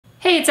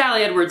Hey, it's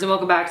Allie Edwards and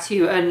welcome back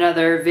to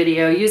another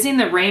video using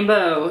the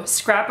Rainbow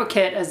Scrapbook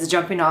Kit as the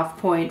jumping off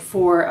point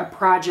for a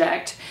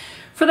project.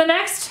 For the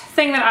next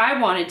thing that I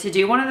wanted to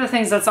do, one of the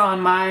things that's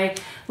on my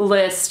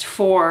list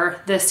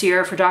for this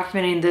year, for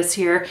documenting this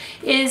year,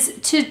 is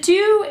to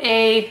do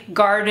a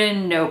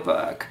garden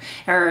notebook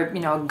or,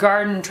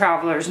 garden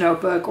traveler's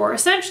notebook, or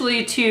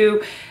essentially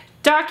to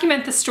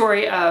document the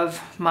story of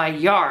my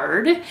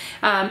yard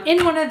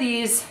in one of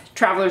these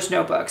traveler's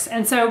notebooks.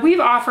 And so we've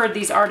offered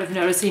these Art of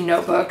Noticing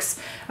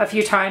notebooks a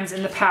few times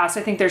in the past.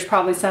 I think there's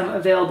probably some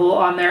available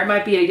on there. It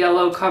might be a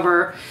yellow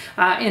cover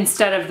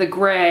instead of the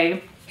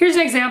gray. Here's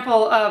an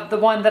example of the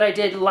one that I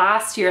did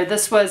last year.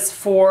 This was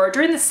for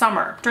during the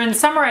summer. During the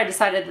summer, I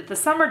decided that the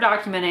summer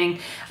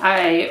documenting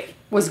I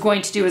was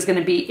going to do was going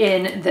to be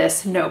in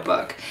this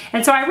notebook.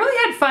 And so I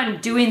really had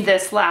fun doing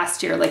this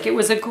last year. Like, it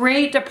was a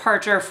great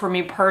departure for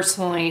me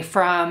personally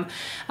from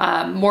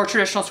more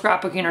traditional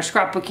scrapbooking or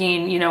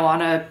scrapbooking,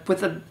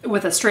 on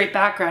with a straight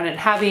background, and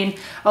having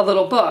a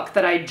little book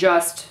that I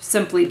just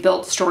simply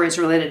built stories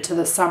related to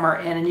the summer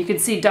in. And you can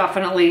see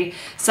definitely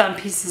some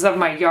pieces of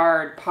my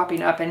yard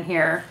popping up in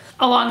here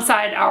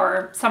alongside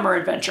our summer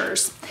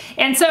adventures.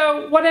 And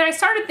so when I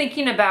started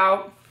thinking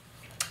about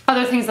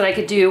other things that I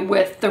could do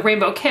with the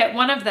Rainbow Kit,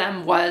 one of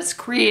them was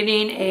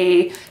creating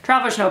a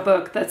traveler's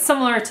notebook that's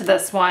similar to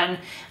this one,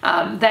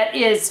 that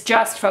is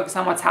just focused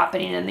on what's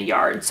happening in the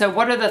yard. So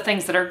what are the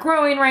things that are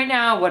growing right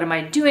now? What am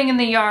I doing in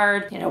the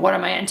yard? What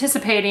am I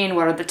anticipating?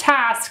 What are the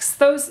tasks?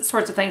 Those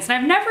sorts of things. And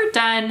I've never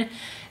done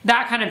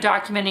that kind of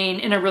documenting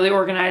in a really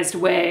organized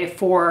way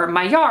for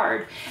my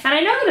yard. And I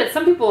know that it's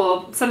something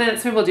that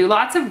some people do.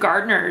 Lots of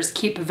gardeners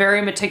keep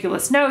very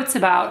meticulous notes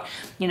about,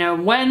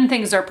 when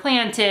things are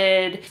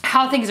planted,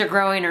 how things are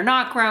growing or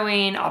not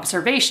growing,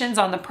 observations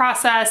on the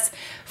process.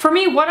 For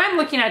me, what I'm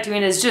looking at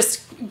doing is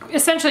just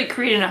essentially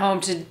creating a home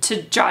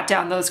to jot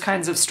down those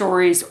kinds of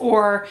stories,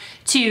 or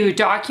to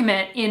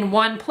document in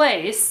one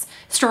place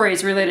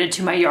stories related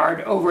to my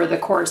yard over the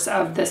course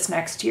of this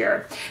next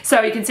year.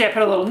 So you can see I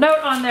put a little note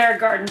on there,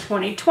 Garden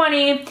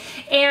 2020.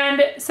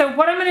 And so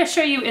what I'm going to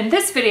show you in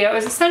this video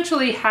is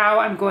essentially how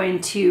I'm going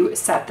to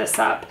set this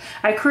up.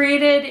 I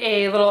created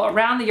a little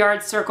around the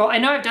yard circle. I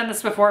know I've done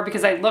this before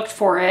because I looked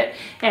for it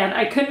and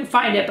I couldn't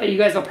find it, but you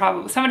guys will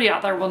probably, somebody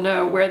out there will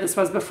know where this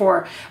was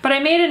before. But I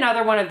made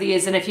another one of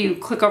these, and if you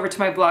click over to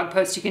my blog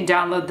post, you can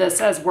download this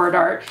as word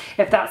art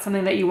if that's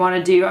something that you want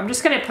to do. I'm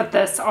just going to put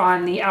this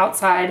on the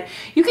outside.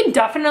 You can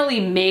definitely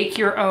make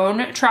your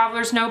own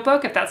traveler's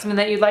notebook if that's something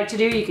that you'd like to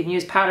do. You can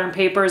use pattern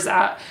papers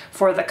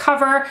for the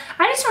cover.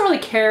 I just don't really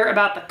care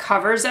about the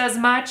covers as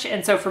much,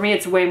 and so for me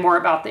it's way more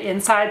about the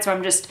inside. So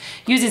I'm just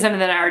using something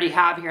that I already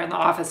have here in the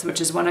office,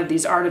 which is one of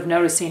these Art of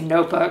Noticing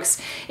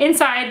notebooks.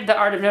 Inside the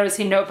Art of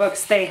Noticing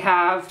notebooks, they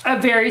have a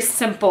very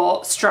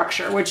simple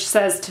structure, which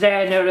says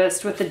today I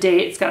noticed with the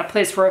date. It's got a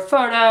place for a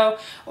photo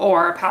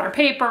or pattern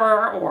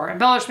paper or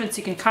embellishments.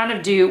 You can kind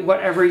of do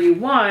whatever you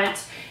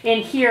want.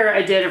 In here,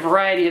 I did a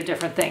variety of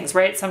different things,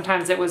 right?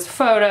 Sometimes it was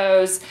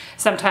photos,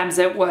 sometimes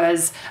it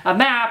was a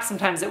map,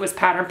 sometimes it was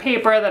pattern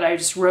paper that I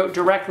just wrote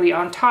directly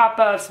on top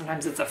of,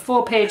 sometimes it's a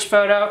full page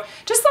photo,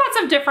 just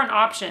lots of different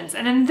options.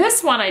 And in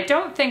this one, I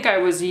don't think I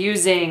was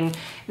using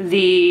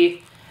the,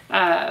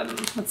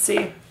 let's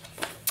see,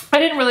 I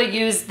didn't really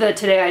use the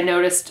Today I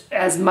Noticed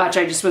as much.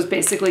 I just was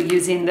basically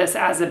using this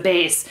as a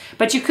base,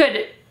 but you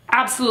could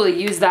absolutely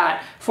use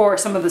that for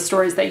some of the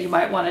stories that you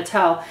might want to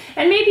tell.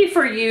 And maybe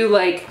for you,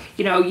 like,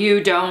 you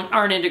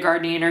aren't into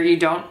gardening, or you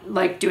don't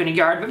like doing a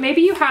yard, but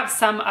maybe you have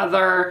some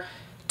other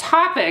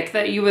topic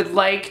that you would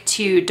like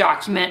to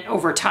document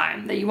over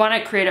time, that you want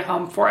to create a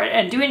home for it,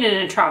 and doing it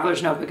in a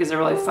traveler's notebook is a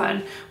really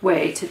fun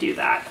way to do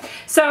that.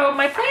 So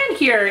my plan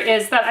here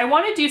is that I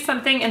want to do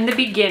something in the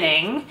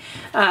beginning,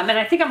 and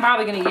I think I'm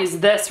probably going to use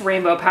this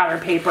rainbow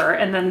pattern paper,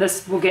 and then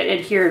this will get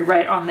adhered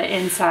right on the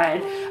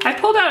inside. I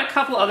pulled out a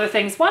couple other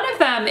things. One of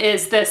them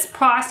is this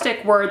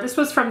plastic word. This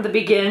was from the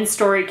Begin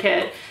Story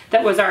Kit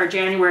that was our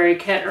January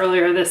kit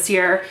earlier this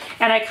year.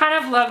 And I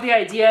kind of love the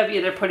idea of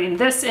either putting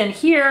this in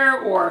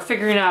here or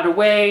figuring out a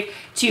way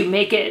to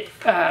make it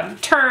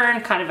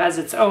turn kind of as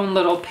its own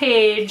little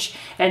page.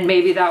 And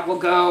maybe that will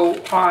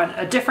go on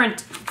a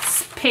different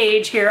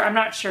page here. I'm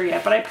not sure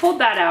yet, but I pulled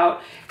that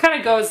out. Kind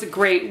of goes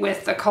great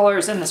with the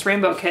colors in this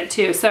rainbow kit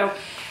too. So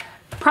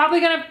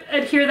probably gonna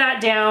adhere that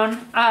down.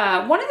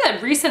 One of the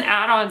recent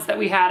add-ons that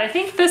we had, I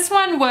think this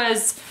one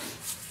was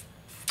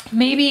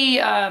maybe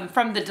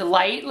from the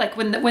Delight, like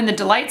when the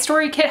Delight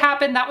story kit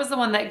happened, that was the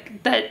one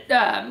that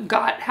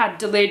had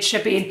delayed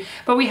shipping.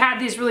 But we had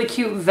these really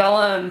cute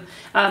vellum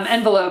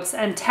envelopes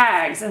and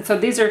tags, and so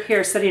these are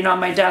here sitting on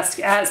my desk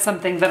as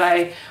something that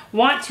I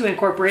want to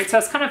incorporate. So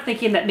I was kind of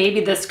thinking that maybe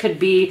this could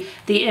be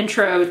the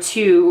intro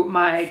to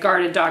my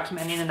garden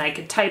documenting, and I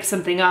could type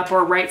something up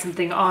or write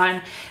something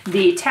on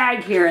the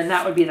tag here, and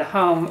that would be the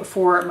home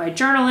for my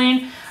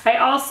journaling. I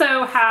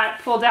also had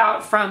pulled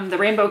out from the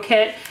Rainbow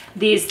Kit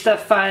the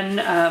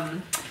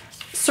fun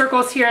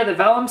circles here, the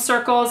vellum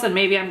circles, and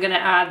maybe I'm gonna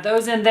add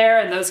those in there,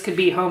 and those could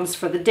be homes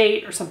for the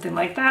date or something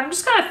like that. I'm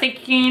just kind of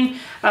thinking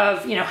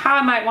of, you know, how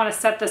I might want to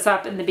set this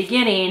up in the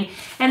beginning.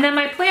 And then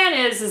my plan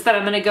is that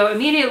I'm gonna go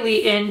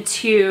immediately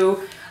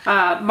into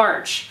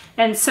March.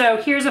 And so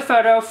here's a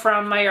photo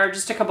from my yard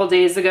just a couple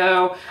days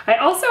ago. I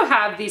also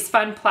have these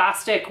fun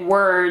plastic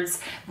words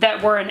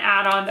that were an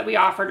add-on that we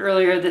offered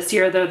earlier this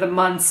year. They're the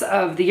months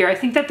of the year. I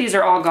think that these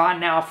are all gone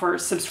now for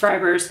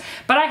subscribers,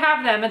 but I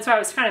have them. And so I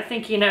was kind of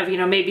thinking of, you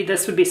know, maybe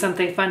this would be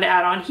something fun to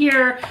add on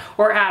here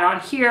or add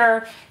on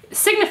here,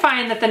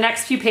 signifying that the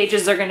next few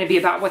pages are going to be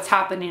about what's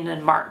happening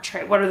in March,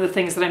 right? What are the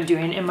things that I'm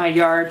doing in my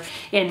yard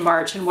in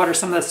March, and what are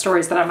some of the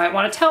stories that I might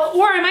want to tell,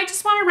 or I might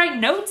just want to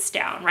write notes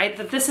down, right?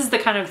 That this is the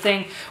kind of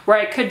thing where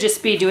I could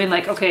just be doing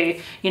like,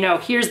 okay, you know,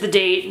 here's the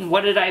date and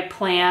what did I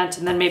plant,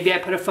 and then maybe I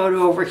put a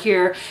photo over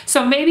here.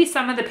 So maybe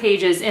some of the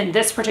pages in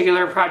this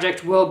particular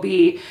project will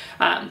be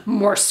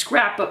more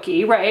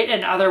scrapbooky, right?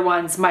 And other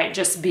ones might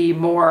just be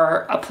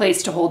more a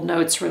place to hold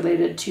notes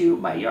related to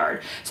my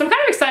yard. So I'm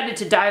kind of excited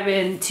to dive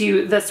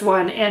into this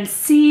one and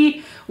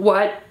see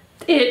what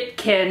it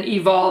can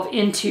evolve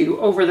into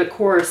over the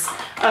course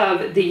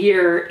of the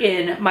year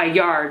in my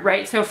yard,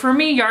 right? So for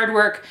me, yard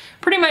work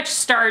pretty much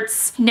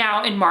starts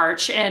now in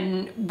March,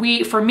 and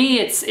for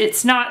me,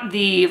 it's not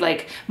the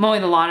like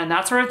mowing the lawn and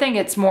that sort of thing.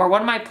 It's more,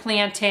 what am I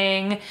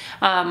planting?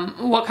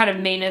 What kind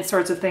of maintenance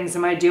sorts of things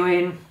am I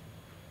doing?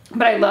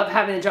 But I love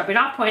having the jumping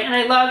off point, and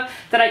I love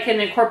that I can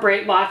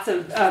incorporate lots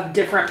of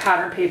different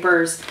pattern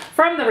papers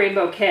from the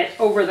rainbow kit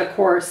over the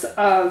course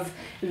of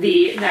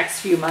the next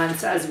few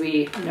months as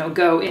we, you know,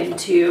 go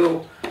into,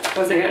 what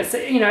was I gonna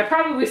say? You know, I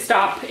probably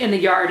stop in the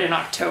yard in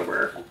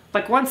October.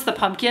 Like once the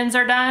pumpkins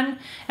are done,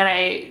 and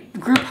I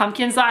grew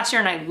pumpkins last year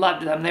and I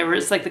loved them. They were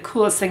just like the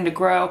coolest thing to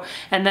grow.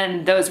 And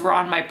then those were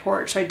on my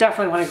porch. So I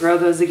definitely want to grow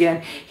those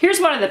again. Here's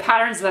one of the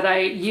patterns that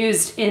I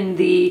used in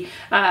the,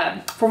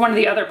 for one of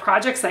the other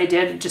projects I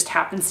did. It just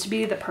happens to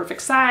be the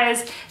perfect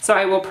size. So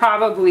I will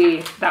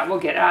probably, that will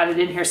get added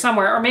in here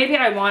somewhere. Or maybe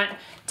I want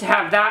to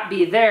have that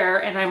be there,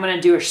 and I'm going to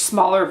do a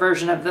smaller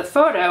version of the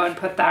photo and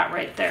put that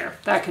right there.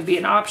 That could be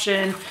an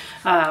option.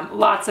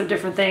 Lots of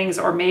different things.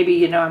 Or maybe,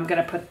 you know, I'm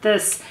going to put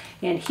this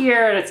in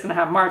here and it's going to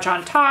have March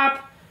on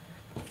top.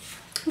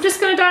 I'm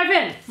just going to dive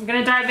in. I'm going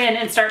to dive in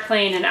and start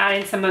playing and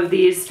adding some of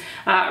these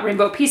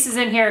rainbow pieces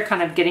in here,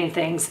 kind of getting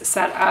things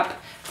set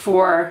up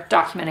for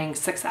documenting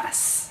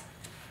success.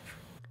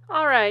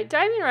 All right,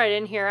 diving right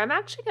in here, I'm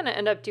actually going to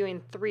end up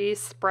doing 3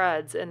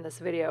 spreads in this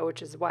video,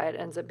 which is why it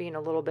ends up being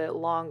a little bit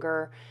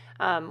longer.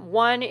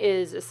 One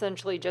is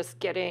essentially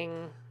just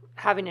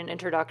having an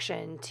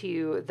introduction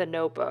to the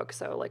notebook.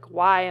 So like,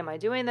 why am I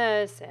doing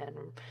this? And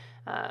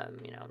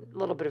you know, a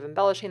little bit of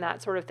embellishing,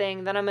 that sort of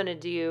thing. Then I'm going to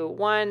do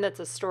one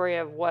that's a story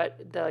of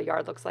what the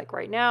yard looks like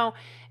right now.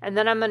 And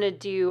then I'm going to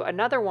do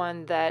another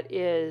one that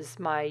is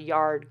my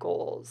yard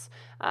goals.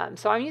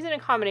 So I'm using a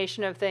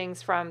combination of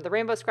things from the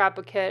Rainbow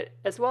Scrapbook kit,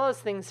 as well as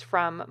things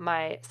from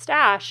my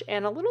stash,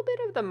 and a little bit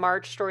of the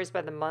March Stories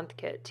by the Month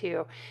kit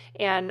too.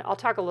 And I'll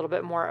talk a little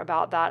bit more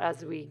about that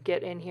as we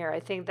get in here. I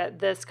think that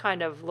this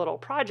kind of little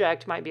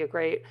project might be a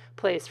great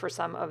place for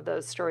some of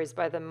those Stories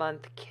by the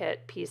Month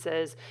kit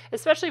pieces,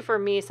 especially for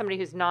me, somebody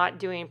who's not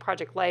doing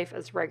Project Life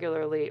as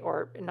regularly,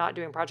 or not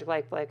doing Project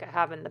Life like I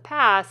have in the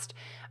past.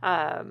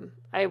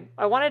 I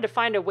wanted to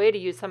find a way to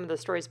use some of the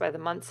Stories by the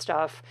Month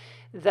stuff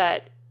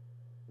that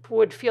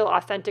would feel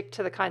authentic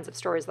to the kinds of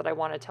stories that I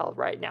want to tell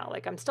right now.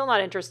 Like, I'm still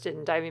not interested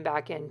in diving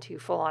back into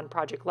full-on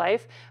Project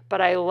Life, but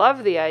I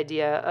love the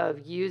idea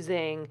of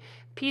using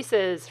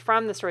pieces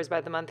from the Stories by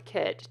the Month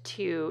kit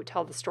to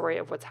tell the story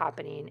of what's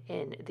happening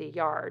in the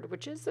yard,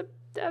 which is a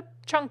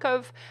chunk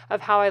of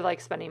how I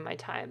like spending my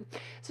time.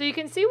 So you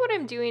can see what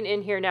I'm doing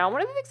in here now.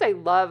 One of the things I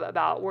love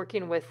about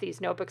working with these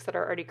notebooks that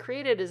are already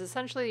created is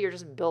essentially you're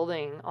just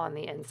building on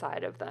the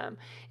inside of them.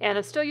 And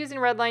I'm still using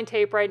red line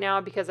tape right now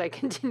because I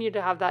continue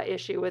to have that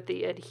issue with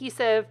the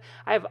adhesive.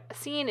 I've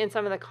seen in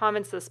some of the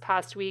comments this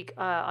past week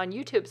on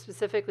YouTube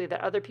specifically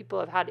that other people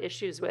have had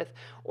issues with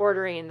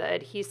ordering the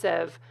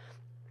adhesive.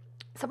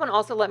 Someone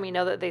also let me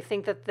know that they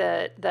think that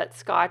that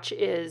Scotch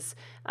is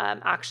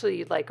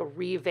actually like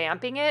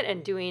revamping it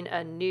and doing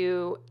a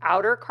new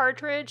outer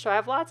cartridge. So I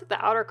have lots of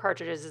the outer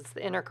cartridges. It's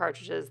the inner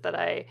cartridges that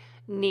I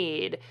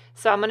need.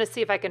 So I'm going to see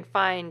if I can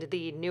find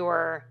the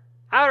newer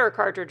outer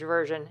cartridge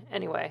version.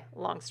 Anyway,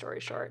 long story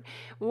short,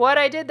 what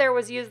I did there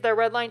was use the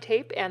red line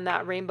tape and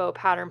that rainbow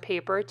pattern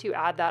paper to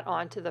add that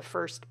onto the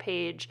first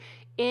page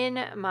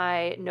in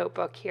my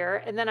notebook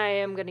here. And then I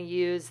am going to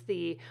use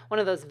one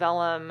of those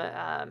vellum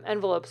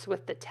envelopes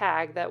with the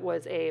tag that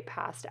was a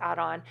past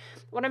add-on.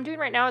 What I'm doing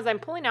right now is I'm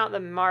pulling out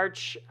the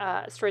March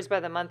Stories by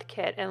the Month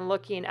kit and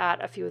looking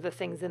at a few of the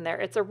things in there.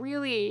 It's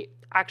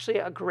actually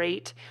a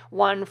great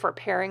one for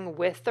pairing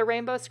with the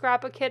Rainbow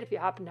Scrapbook kit. If you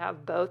happen to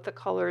have both, the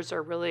colors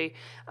are really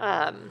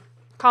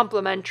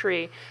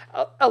complementary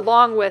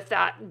along with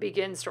that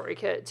Begin story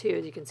kit too.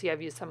 As you can see,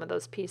 I've used some of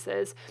those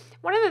pieces.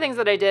 One of the things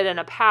that I did in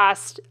a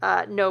past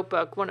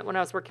notebook when I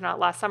was working on it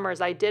last summer is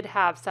I did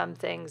have some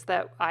things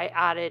that I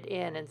added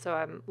in, and so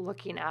I'm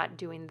looking at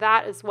doing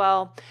that as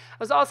well. I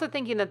was also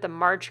thinking that the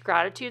March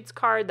Gratitudes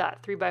card,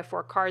 that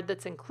 3x4 card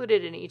that's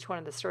included in each one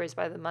of the Stories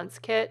by the Month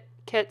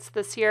kits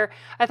this year,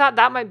 I thought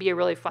that might be a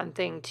really fun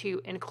thing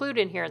to include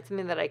in here and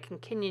something that I can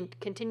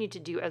continue to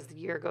do as the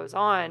year goes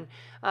on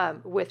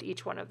with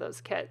each one of those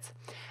kits.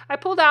 I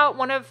pulled out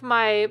one of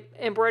my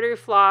embroidery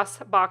floss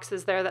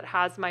boxes there that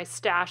has my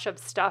stash of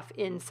stuff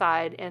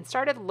inside and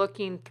started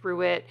looking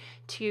through it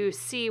to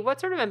see what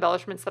sort of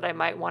embellishments that I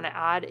might want to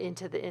add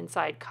into the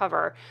inside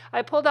cover.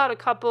 I pulled out a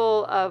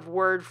couple of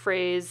word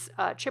phrase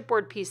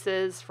chipboard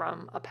pieces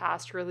from a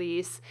past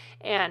release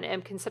and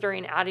am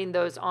considering adding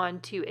those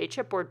onto a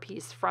chipboard piece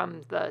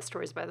from the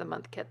Stories by the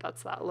Month kit.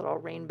 That's that little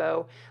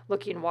rainbow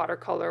looking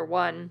watercolor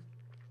one.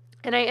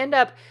 And I end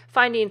up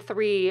finding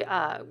three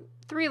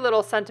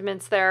little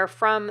sentiments there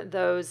from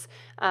those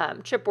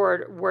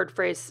chipboard word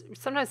phrase.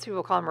 Sometimes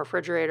people call them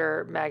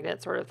refrigerator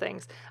magnet sort of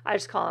things. I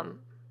just call them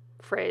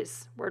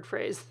word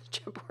phrase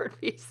chipboard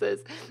pieces.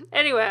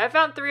 Anyway, I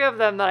found 3 of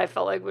them that I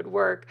felt like would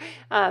work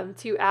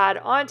to add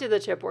onto the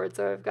chipboard.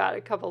 So I've got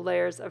a couple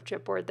layers of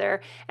chipboard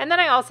there. And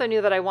then I also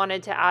knew that I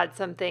wanted to add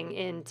something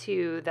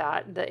into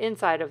the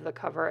inside of the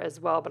cover as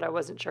well, but I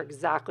wasn't sure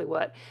exactly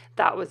what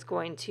that was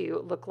going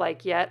to look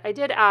like yet. I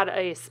did add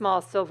a small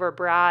silver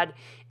brad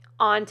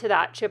onto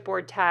that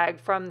chipboard tag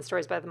from the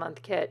Stories by the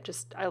Month kit.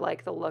 Just, I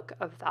like the look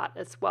of that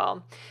as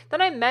well.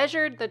 Then I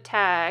measured the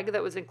tag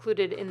that was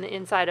included in the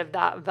inside of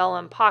that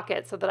vellum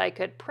pocket so that I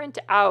could print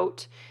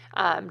out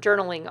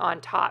journaling on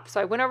top. So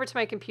I went over to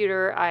my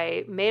computer,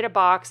 I made a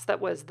box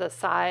that was the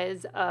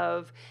size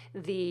of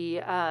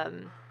the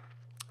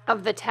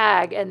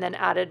tag and then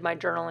added my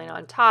journaling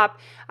on top.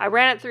 I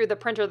ran it through the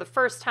printer the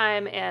first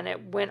time and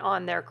it went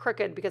on there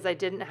crooked because I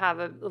didn't have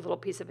a little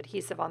piece of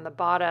adhesive on the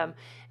bottom,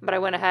 but I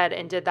went ahead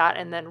and did that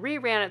and then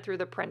reran it through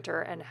the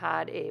printer and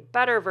had a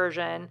better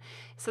version.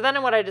 So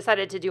then what I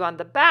decided to do on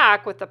the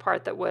back with the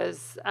part that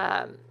was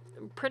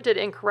printed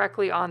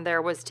incorrectly on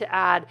there was to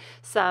add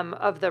some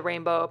of the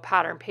rainbow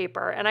pattern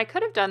paper. And I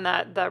could have done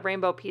the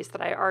rainbow piece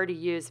that I already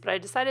used, but I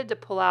decided to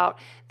pull out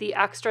the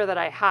extra that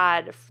I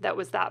had that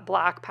was that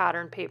black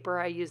pattern paper.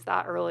 I used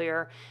that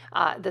earlier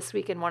this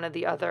week in one of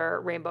the other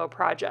rainbow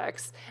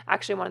projects.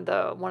 Actually, one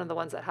of the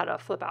ones that had a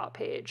flip out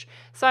page.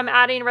 So I'm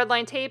adding red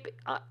line tape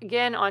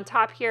again on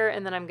top here,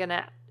 and then I'm going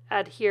to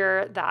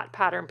adhere that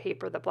pattern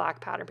paper, the black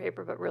pattern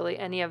paper, but really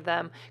any of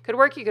them could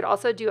work. You could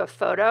also do a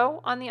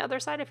photo on the other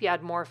side if you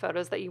had more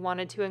photos that you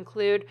wanted to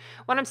include.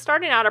 When I'm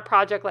starting out a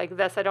project like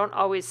this, I don't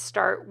always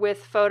start with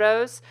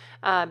photos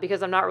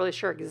because I'm not really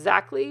sure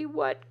exactly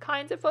what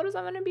kinds of photos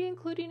I'm going to be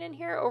including in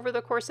here over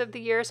the course of the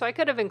year. So I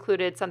could have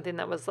included something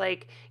that was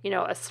like,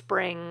 a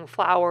spring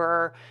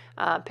flower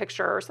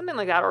picture or something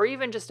like that, or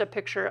even just a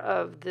picture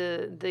of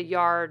the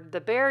yard, the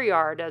bare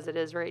yard as it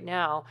is right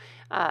now.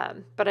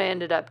 But I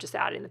ended up just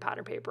adding the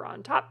pattern paper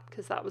on top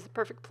because that was the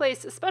perfect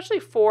place,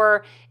 especially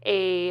for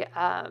a,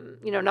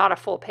 not a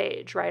full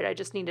page, right? I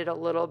just needed a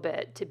little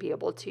bit to be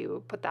able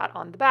to put that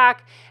on the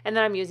back. And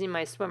then I'm using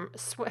my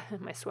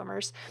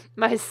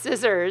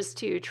scissors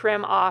to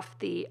trim off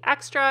the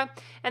extra.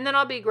 And then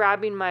I'll be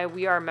grabbing my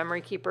We Are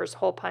Memory Keepers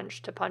hole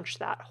punch to punch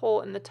that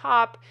hole in the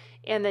top,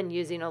 and then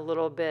using a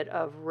little bit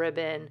of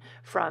ribbon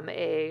from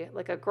a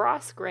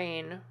grass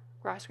grain,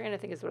 I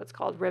think is what it's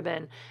called,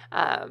 ribbon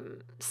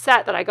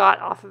set that I got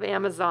off of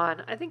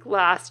Amazon, I think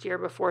last year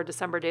before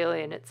December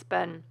Daily, and it's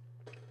been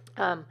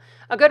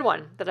a good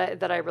one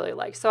that I really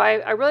like. So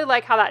I really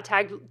like how that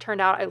tag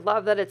turned out. I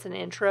love that it's an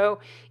intro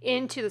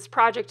into this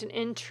project and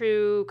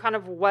into kind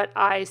of what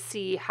I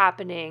see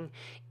happening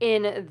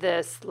in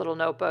this little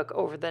notebook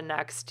over the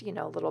next,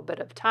 little bit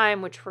of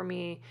time, which for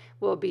me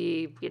will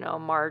be,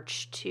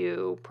 March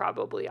to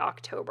probably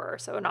October.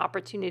 So an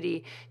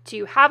opportunity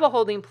to have a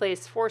holding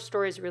place for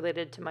stories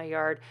related to my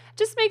yard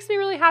just makes me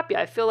really happy.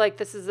 I feel like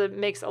this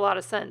makes a lot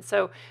of sense.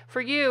 So for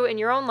you in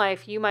your own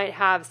life, you might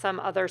have some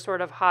other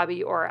sort of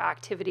hobby or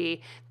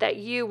activity that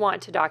you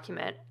want to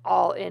document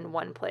all in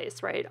one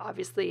place, right?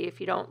 Obviously, if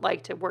you don't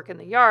like to work in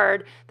the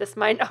yard, this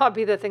might not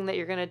be the thing that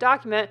you're going to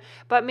document,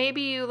 but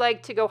maybe you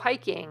like to go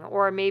hiking,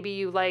 or maybe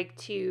you like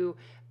to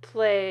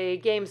play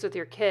games with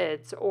your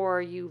kids,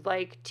 or you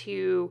want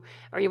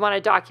to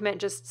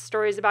document just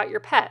stories about your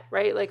pet,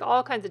 right? Like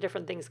all kinds of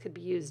different things could be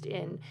used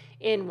in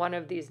one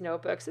of these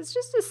notebooks. It's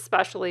just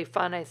especially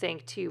fun, I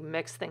think, to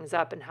mix things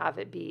up and have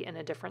it be in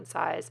a different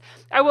size.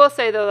 I will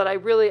say though that I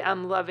really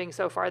am loving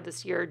so far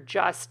this year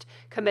just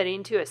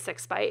committing to a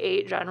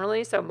 6x8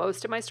 generally. So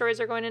most of my stories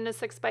are going into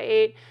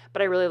 6x8,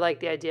 but I really like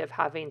the idea of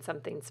having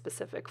something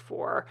specific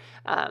for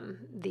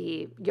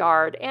the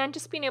yard and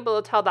just being able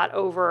to tell that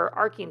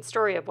overarching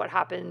story of what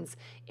happens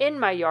in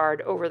my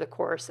yard over the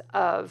course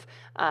of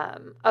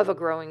a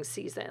growing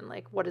season.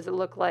 Like, what does it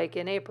look like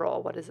in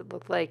April? What does it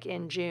look like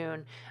in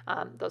June?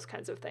 Those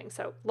kinds of things.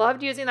 So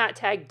loved using that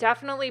tag.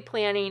 Definitely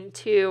planning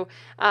to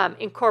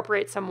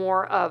incorporate some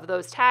more of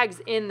those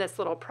tags in this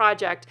little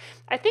project.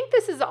 I think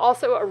this is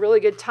also a really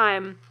good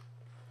time.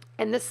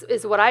 And this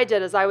is what I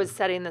did as I was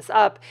setting this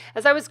up.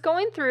 As I was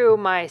going through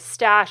my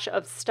stash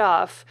of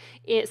stuff,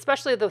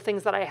 especially the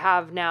things that I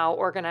have now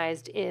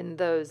organized in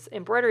those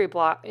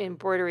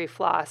embroidery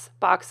floss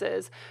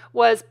boxes,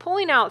 was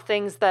pulling out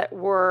things that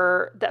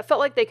felt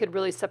like they could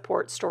really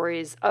support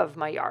stories of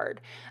my yard.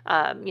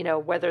 You know,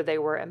 whether they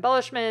were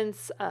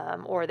embellishments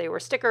or they were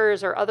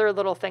stickers or other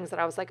little things that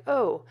I was like,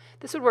 oh,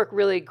 this would work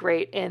really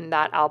great in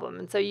that album.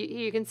 And so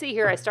you can see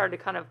here I started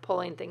kind of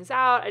pulling things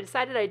out. I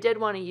decided I did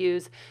want to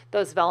use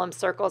those vellum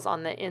circles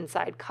on the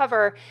inside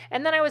cover,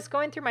 and then I was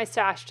going through my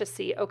stash to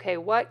see, okay,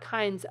 what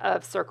kinds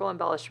of circle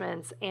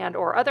embellishments and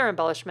or other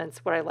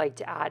embellishments would I like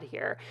to add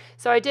here.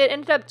 So I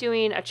ended up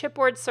doing a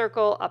chipboard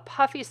circle, a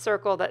puffy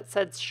circle that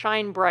said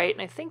shine bright,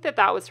 and I think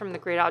that was from the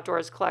Great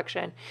Outdoors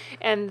collection.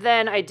 And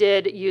then I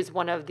did use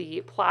one of the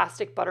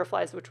plastic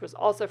butterflies, which was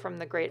also from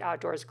the Great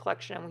Outdoors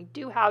collection, and we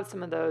do have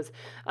some of those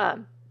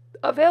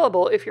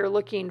available if you're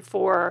looking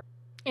for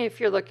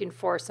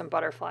some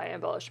butterfly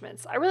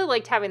embellishments. I really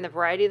liked having the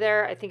variety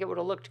there. I think it would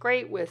have looked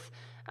great with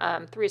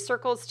 3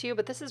 circles too,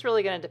 but this is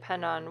really going to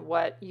depend on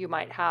what you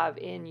might have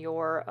in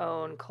your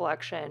own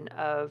collection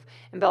of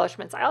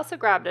embellishments. I also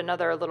grabbed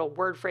another little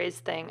word phrase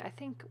thing. I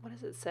think, what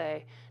does it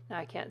say? No,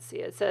 I can't see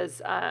it. It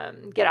says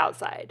get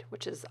outside,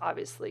 which is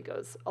obviously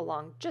goes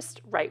along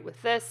just right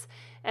with this.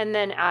 And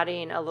then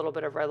adding a little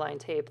bit of red line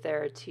tape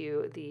there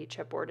to the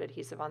chipboard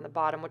adhesive on the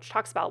bottom, which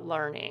talks about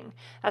learning.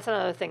 That's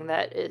another thing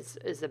that is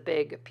a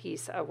big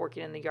piece of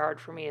working in the yard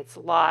for me. It's a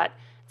lot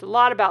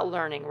about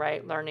learning,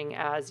 right? Learning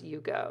as you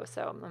go.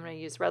 So I'm going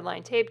to use red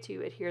line tape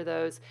to adhere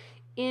those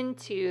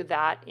into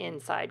that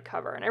inside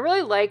cover. And I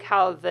really like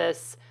how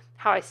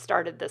I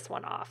started this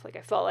one off. Like,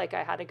 I felt like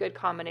I had a good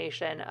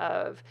combination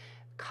of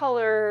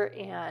color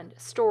and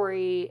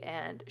story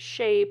and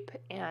shape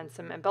and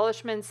some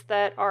embellishments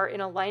that are in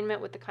alignment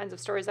with the kinds of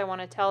stories I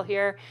want to tell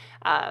here.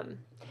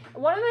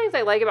 One of the things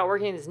I like about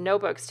working in these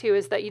notebooks too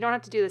is that you don't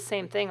have to do the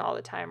same thing all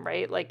the time,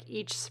 right? Like,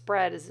 each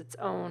spread is its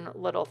own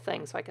little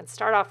thing. So I can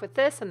start off with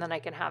this, and then I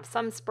can have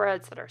some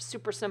spreads that are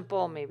super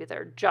simple. Maybe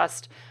they're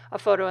just a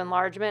photo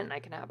enlargement, and I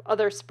can have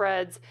other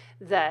spreads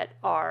that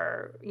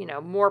are, you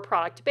know, more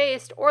product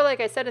based. Or,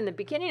 like I said in the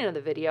beginning of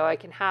the video, I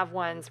can have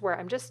ones where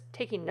I'm just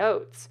taking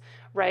notes,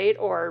 right?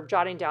 Or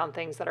jotting down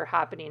things that are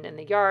happening in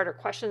the yard or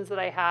questions that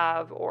I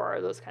have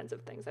or those kinds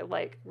of things. I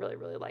really,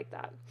 really like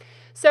that.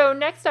 So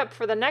next up,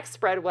 for the next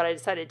spread, what I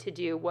decided to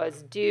do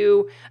was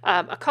do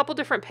a couple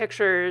different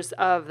pictures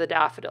of the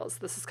daffodils.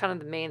 This is kind of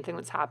the main thing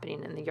that's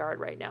happening in the yard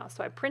right now.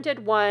 So I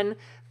printed one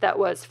that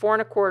was 4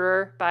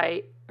 1/4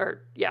 by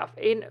 4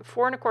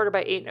 1/4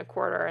 by 8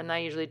 1/4, and I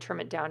usually trim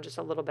it down just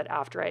a little bit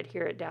after I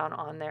adhere it down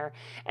on there.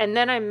 And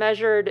then I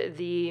measured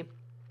the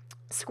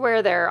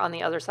square there on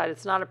the other side.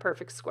 It's not a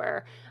perfect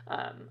square.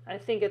 I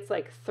think it's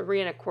like 3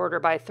 1/4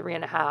 by 3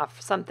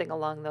 1/2, something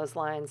along those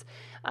lines,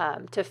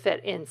 to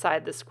fit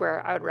inside the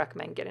square. I would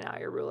recommend getting out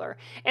your ruler.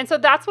 And so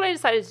that's what I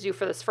decided to do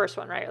for this first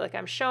one, right? Like,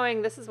 I'm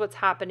showing this is what's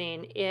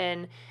happening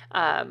in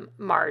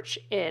March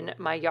in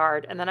my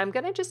yard, and then I'm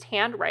going to just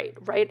handwrite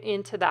right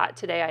into that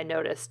today I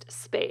noticed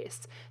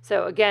space.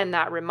 So again,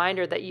 that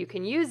reminder that you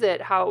can use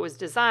it how it was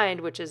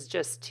designed, which is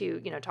just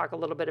to, you know, talk a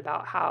little bit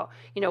about how,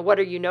 you know, what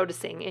are you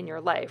noticing in your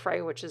life,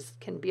 right? Which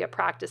can be a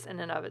practice in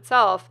and of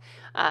itself.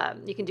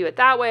 You can do it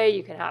that way.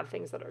 You can have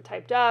things that are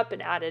typed up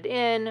and added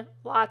in,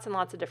 lots and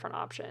lots of different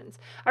options.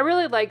 I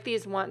really like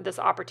this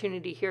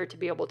opportunity here to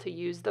be able to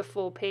use the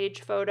full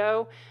page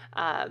photo.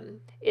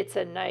 It's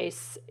a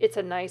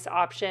nice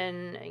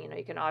option. You know,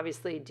 you can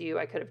obviously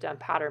I could have done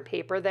pattern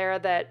paper there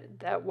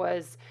that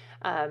was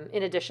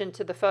in addition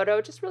to the photo.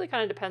 It just really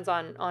kind of depends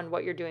on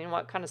what you're doing,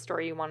 what kind of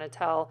story you want to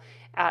tell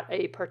at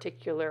a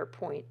particular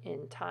point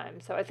in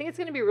time. So I think it's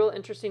going to be real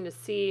interesting to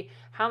see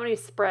how many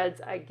spreads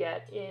I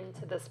get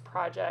into this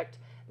project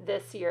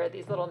this year.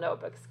 These little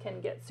notebooks can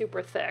get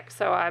super thick.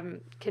 So I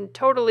can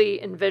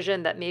totally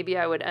envision that maybe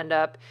I would end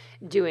up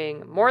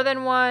doing more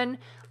than one.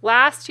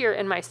 Last year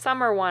in my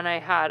summer one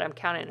I'm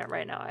counting it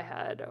right now, I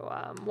had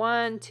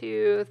 1,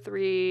 2,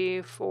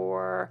 3,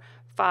 4,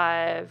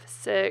 5,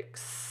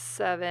 6,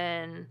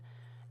 7,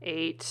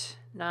 8,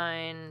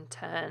 9,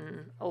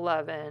 10,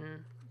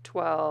 11,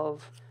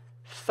 12,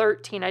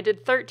 13. I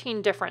did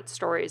 13 different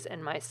stories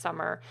in my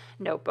summer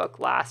notebook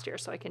last year,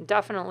 so I can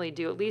definitely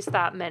do at least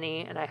that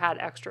many, and I had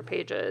extra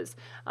pages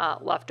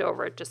left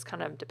over. It just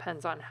kind of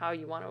depends on how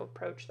you want to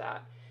approach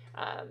that.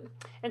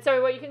 And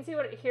so what you can see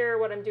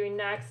what I'm doing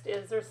next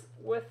is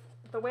with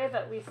the way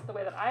that, at least the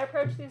way that I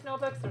approach these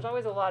notebooks, there's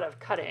always a lot of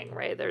cutting,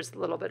 right? There's a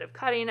little bit of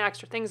cutting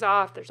extra things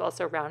off. There's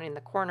also rounding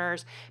the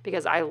corners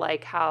because I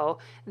like how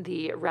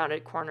the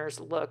rounded corners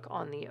look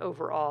on the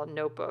overall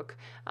notebook.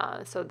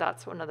 So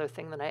that's another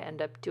thing that I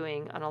end up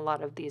doing on a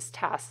lot of these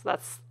tasks.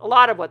 That's a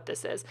lot of what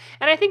this is.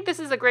 And I think this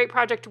is a great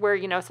project where,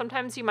 you know,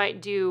 sometimes you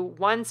might do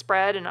one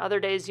spread and other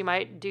days you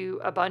might do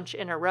a bunch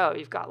in a row.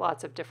 You've got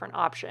lots of different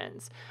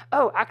options.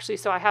 Oh, actually,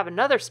 so I have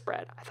another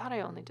spread. I thought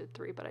I only did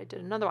 3, but I did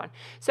another one.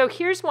 So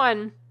here's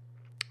one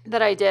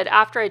that I did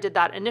after I did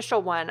that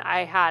initial one.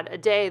 I had a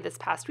day this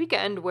past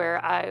weekend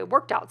where I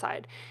worked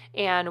outside,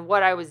 and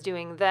what I was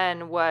doing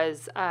then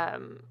was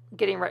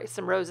getting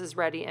some roses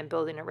ready and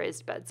building a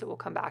raised bed. So we'll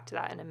come back to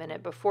that in a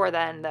minute. Before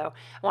then, though,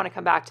 I want to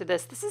come back to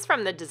this. This is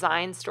from the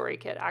design story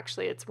kit.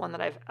 Actually, it's one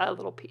that a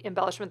little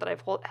embellishment that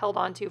I've held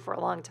on to for a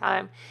long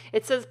time.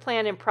 It says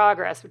plan in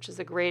progress, which is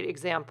a great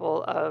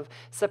example of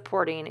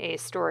supporting a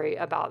story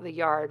about the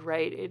yard,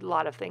 right? A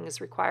lot of things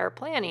require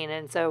planning.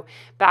 And so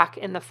back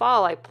in the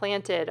fall, I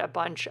planted a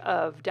bunch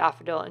of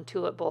daffodil and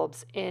tulip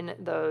bulbs in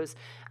those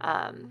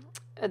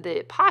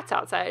the pots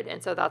outside.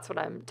 And so that's what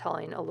I'm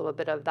telling a little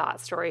bit of that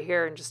story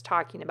here and just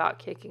talking about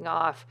kicking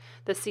off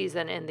the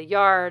season in the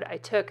yard. I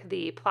took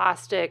the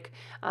plastic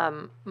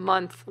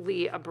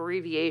monthly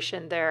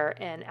abbreviation there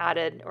and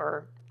added,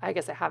 or I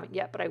guess I haven't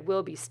yet, but I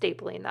will be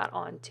stapling that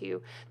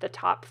onto the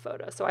top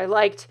photo. So I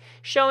liked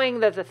showing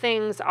that the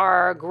things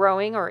are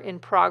growing or in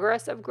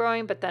progress of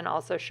growing, but then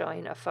also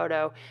showing a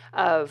photo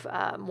of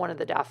one of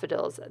the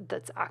daffodils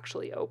that's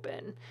actually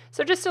open.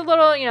 So just a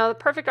little, you know, the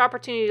perfect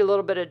opportunity, a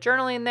little bit of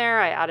journaling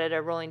there. I added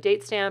a rolling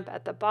date stamp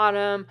at the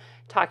bottom,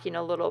 talking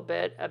a little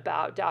bit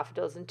about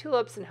daffodils and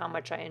tulips and how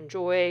much I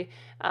enjoy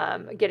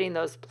getting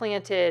those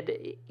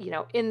planted, you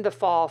know, in the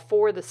fall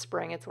for the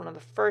spring. It's one of the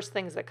first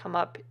things that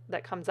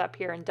comes up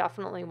here, and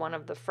definitely one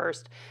of the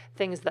first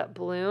things that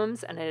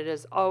blooms. And it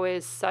is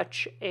always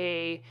such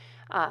a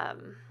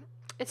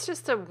it's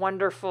just a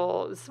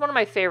wonderful, it's one of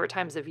my favorite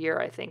times of year,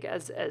 I think,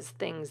 as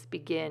things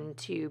begin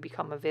to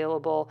become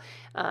available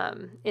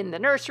in the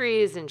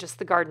nurseries and just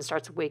the garden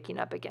starts waking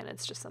up again.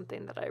 It's just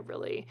something that I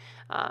really,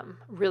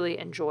 really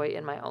enjoy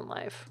in my own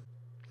life.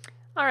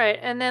 All right,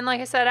 and then like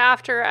I said,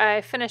 after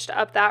I finished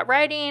up that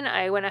writing,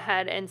 I went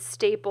ahead and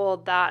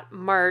stapled that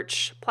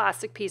March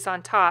plastic piece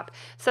on top.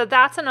 So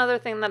that's another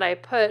thing that I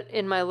put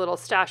in my little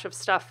stash of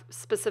stuff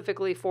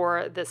specifically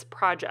for this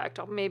project.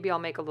 Maybe I'll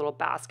make a little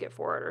basket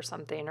for it or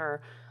something, or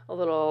a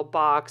little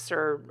box,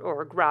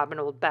 or grab an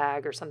old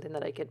bag or something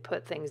that I could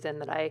put things in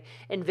that I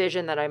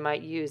envision that I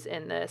might use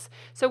in this.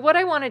 So what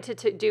I wanted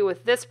to do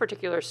with this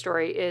particular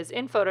story is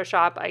in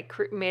Photoshop, I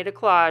made a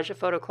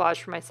photo collage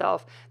for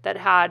myself that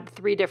had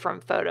 3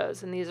 different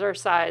photos. And these are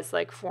size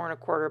like 4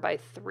 1/4 by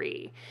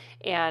 3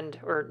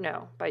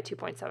 by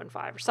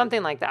 2.75 or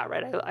something like that,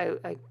 right?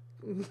 I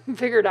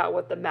figured out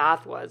what the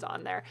math was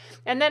on there.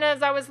 And then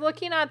as I was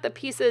looking at the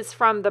pieces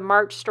from the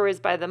March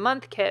Stories by the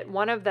Month kit,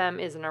 one of them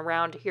is an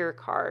Around Here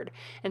card.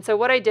 And so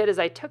what I did is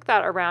I took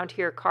that Around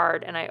Here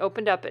card and I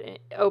opened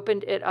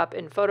it up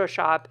in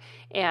Photoshop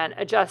and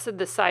adjusted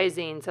the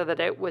sizing so that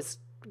it was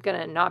going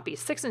to not be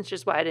 6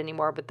 inches wide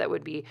anymore, but that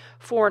would be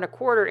 4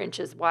 1/4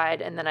 inches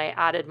wide. And then I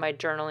added my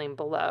journaling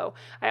below.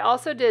 I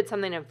also did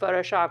something in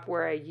Photoshop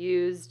where I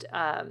used,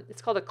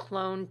 it's called a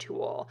clone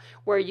tool,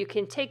 where you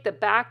can take the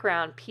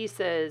background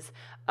pieces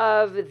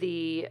of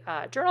the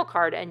journal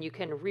card and you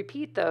can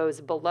repeat those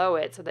below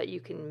it so that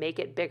you can make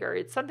it bigger.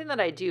 It's something that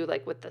I do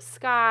like with the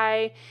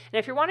sky. And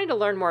if you're wanting to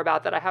learn more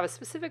about that, I have a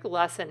specific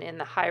lesson in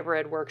the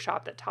hybrid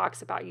workshop that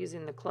talks about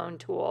using the clone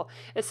tool,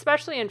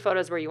 especially in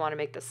photos where you want to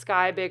make the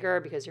sky bigger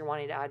because you're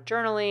wanting to add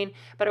journaling,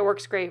 but it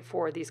works great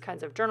for these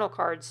kinds of journal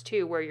cards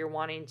too, where you're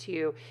wanting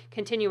to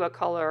continue a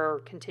color or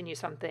continue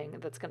something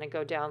that's going to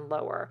go down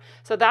lower.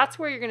 So that's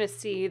where you're going to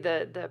see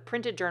the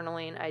printed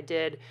journaling I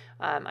did.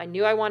 I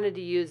knew I wanted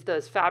to use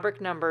those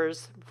fabric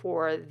numbers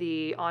for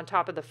the on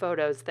top of the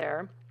photos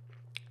there.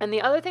 And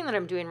the other thing that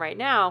I'm doing right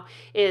now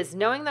is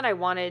knowing that I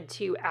wanted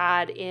to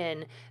add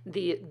in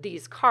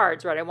these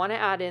cards, right? I want to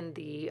add in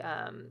the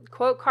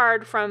quote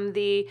card from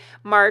the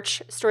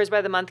March Stories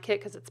by the Month kit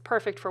because it's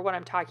perfect for what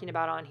I'm talking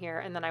about on here.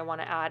 And then I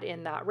want to add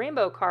in that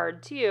rainbow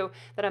card too,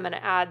 that I'm going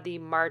to add the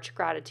March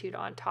gratitude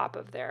on top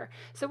of there.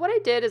 So what I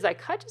did is I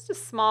cut just a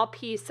small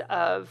piece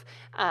of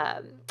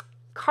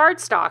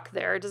cardstock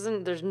there.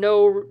 There's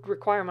no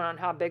requirement on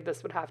how big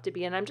this would have to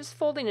be, and I'm just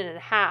folding it in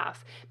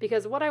half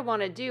because what I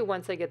want to do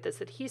once I get this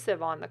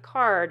adhesive on the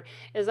card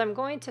is I'm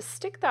going to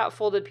stick that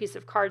folded piece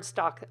of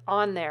cardstock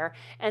on there,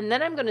 and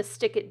then I'm going to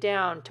stick it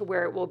down to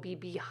where it will be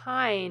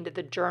behind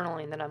the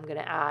journaling that I'm going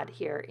to add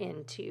here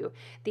into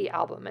the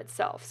album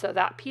itself. So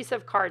that piece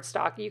of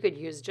cardstock, you could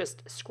use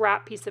just a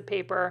scrap piece of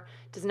paper,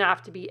 doesn't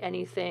have to be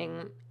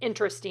anything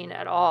interesting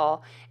at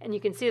all, and you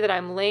can see that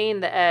I'm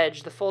laying the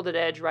edge, the folded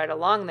edge right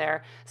along there,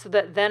 so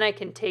that then I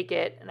can take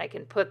it and I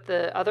can put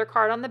the other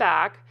card on the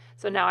back.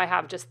 So now I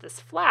have just this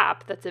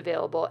flap that's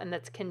available and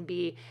that can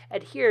be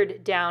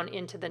adhered down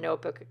into the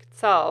notebook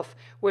itself,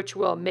 which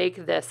will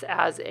make this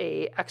as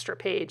a extra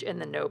page in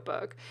the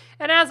notebook.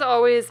 And as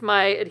always,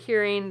 my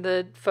adhering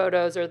the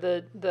photos or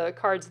the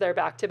cards there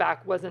back to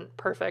back wasn't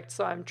perfect,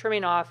 so I'm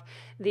trimming off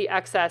the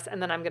excess,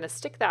 and then I'm going to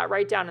stick that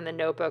right down in the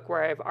notebook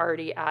where I've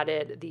already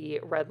added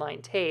the red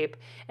line tape,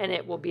 and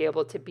it will be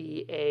able to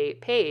be a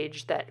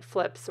page that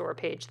flips or a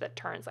page that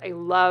turns. I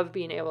love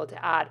being able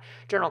to add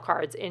journal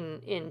cards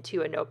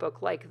into a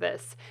notebook like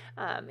this.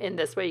 In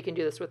this way, you can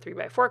do this with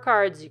 3x4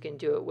 cards. You can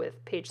do it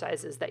with page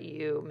sizes that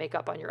you make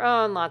up on your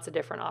own. Lots of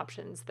different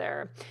options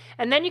there.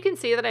 And then you can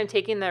see that I'm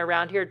taking the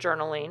around here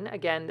journaling.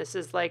 Again, this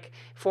is like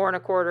 4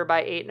 1/4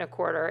 by 8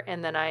 1/4,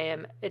 and then I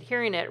am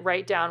adhering it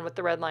right down with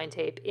the red line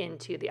tape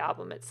into the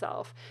album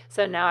itself.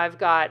 So now I'm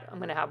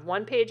going to have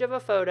one page of a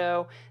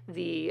photo,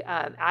 the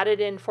added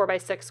in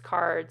 4x6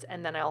 cards,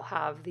 and then I'll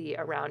have the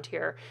around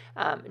here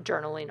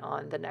journaling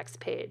on the next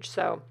page.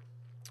 So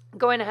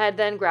going ahead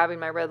then, grabbing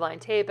my red line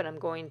tape, and I'm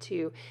going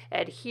to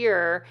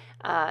adhere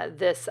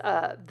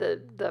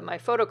my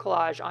photo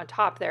collage on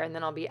top there, and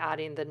then I'll be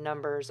adding the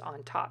numbers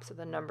on top. So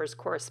the numbers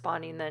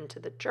corresponding then to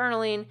the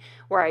journaling,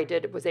 where I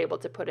was able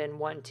to put in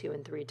 1, 2,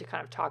 and 3 to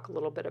kind of talk a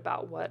little bit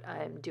about what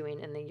I'm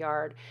doing in the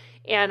yard.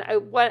 And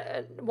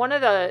one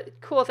of the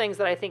cool things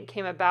that I think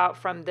came about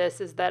from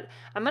this is that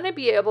I'm going to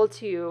be able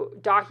to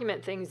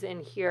document things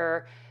in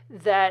here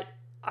that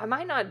I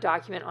might not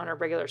document on a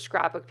regular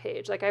scrapbook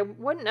page. Like I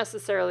wouldn't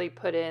necessarily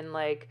put in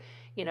like,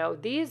 you know,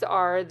 these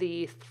are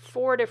the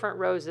 4 different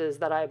roses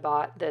that I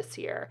bought this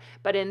year.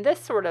 But in this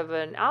sort of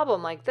an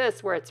album like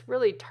this, where it's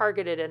really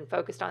targeted and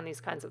focused on these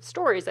kinds of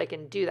stories, I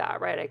can do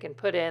that, right? I can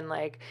put in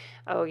like,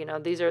 oh, you know,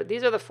 these are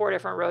the 4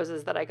 different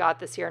roses that I got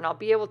this year, and I'll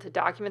be able to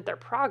document their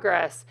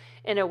progress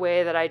in a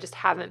way that I just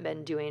haven't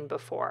been doing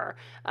before.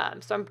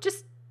 So I'm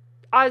just,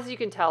 as you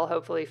can tell,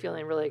 hopefully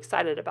feeling really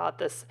excited about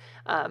this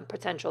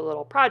potential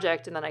little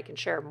project, and then I can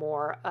share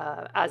more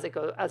as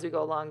we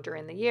go along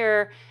during the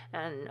year,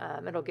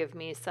 and it'll give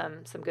me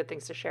some good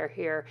things to share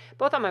here,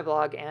 both on my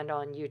blog and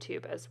on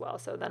YouTube as well.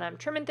 So then I'm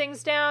trimming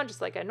things down just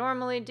like I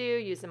normally do,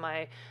 using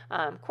my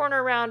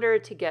corner rounder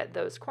to get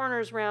those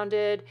corners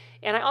rounded,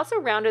 and I also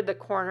rounded the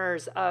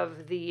corners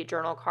of the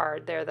journal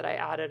card there that I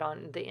added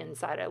on the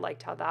inside. I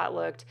liked how that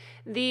looked.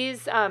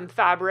 These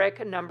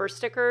fabric number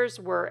stickers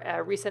were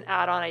a recent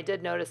add-on. I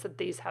did notice that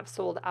these have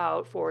sold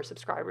out for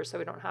subscribers, so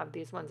we don't have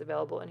these ones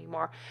available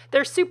anymore.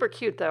 They're super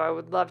cute though. I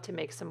would love to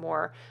make some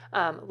more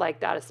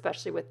like that,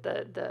 especially with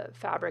the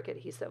fabric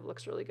adhesive.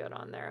 Looks really good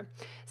on there.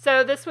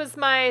 So this was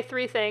my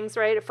 3 things,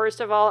 right?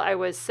 First of all, I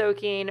was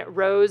soaking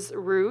rose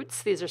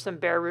roots. These are some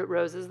bare root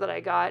roses that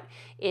I got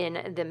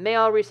in the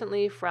mail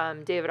recently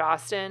from David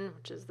Austin,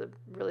 which is the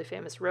really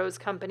famous rose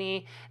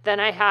company.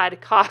 Then I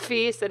had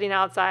coffee sitting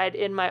outside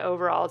in my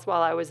overalls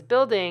while I was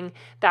building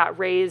that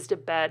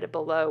raised bed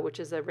below, which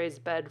is a raised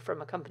bed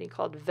from a company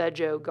called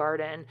Veggie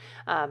Garden.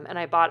 And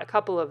I bought a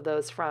couple of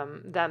those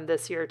from them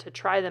this year to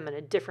try them in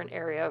a different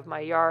area of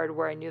my yard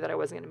where I knew that I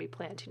wasn't going to be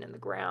planting in the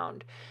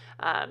ground.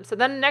 So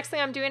then the next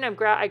thing I'm doing,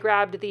 I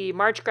grabbed the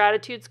March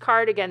Gratitudes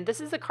card. Again, this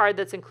is a card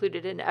that's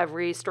included in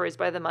every Stories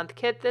by the Month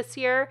kit this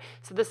year.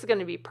 So this is going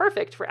to be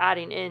perfect for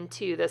adding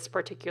into this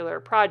particular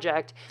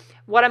project.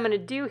 What I'm going to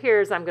do here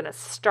is I'm going to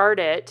start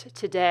it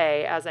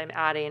today as I'm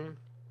adding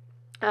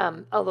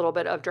a little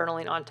bit of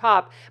journaling on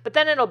top, but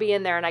then it'll be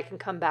in there and I can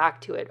come back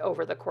to it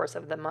over the course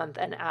of the month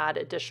and add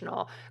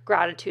additional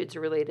gratitudes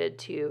related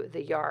to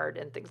the yard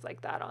and things like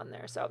that on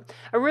there. So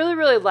I really,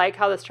 really like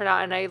how this turned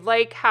out, and I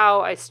like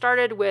how I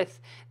started with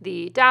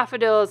the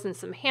daffodils and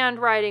some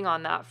handwriting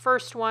on that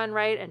first one,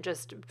 right, and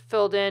just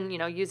filled in, you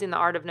know, using the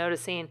art of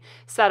noticing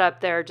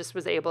setup there, just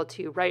was able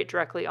to write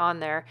directly on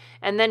there.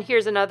 And then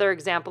here's another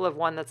example of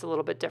one that's a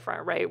little bit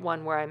different, right,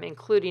 one where I'm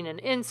including an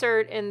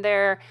insert in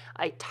there.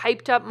 I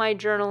typed up my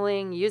journaling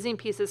using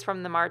pieces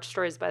from the March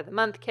Stories by the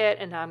Month kit,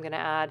 and now I'm going to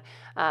add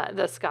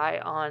the sky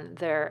on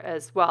there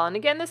as well. And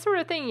again, this sort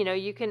of thing, you know,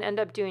 you can end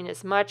up doing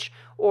as much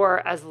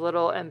or as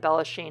little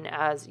embellishing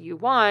as you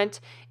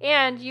want,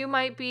 and you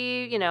might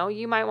be, you know,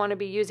 you might want to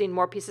be using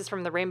more pieces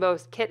from the rainbow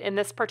kit in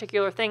this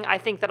particular thing. I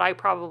think that I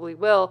probably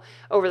will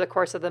over the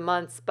course of the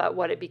months, but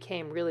what it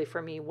became really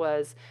for me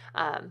was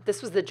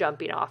this was the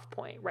jumping off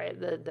point, right?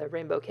 The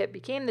rainbow kit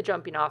became the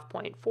jumping off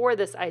point for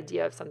this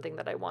idea of something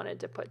that I wanted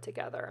to put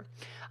together.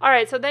 All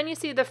right, so then you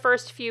see the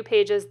first few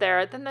pages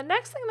there. Then the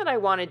next thing that I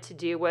wanted to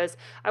do was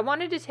I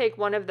wanted to take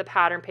one of the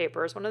pattern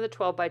papers, one of the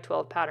 12 by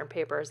 12 pattern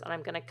papers, and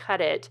I'm going to cut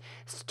it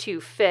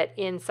to fit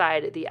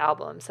inside the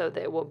album so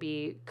that it will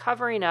be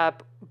covering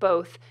up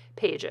both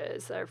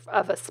pages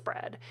of a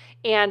spread.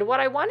 And what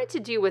I wanted to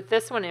do with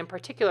this one in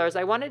particular is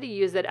I wanted to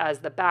use it as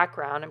the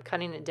background. I'm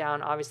cutting it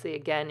down, obviously,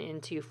 again,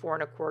 into 4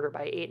 1/4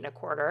 by 8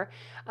 1/4.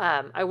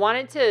 I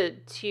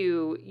wanted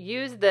to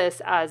use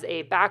this as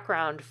a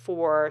background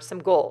for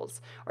some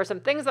goals or some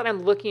things that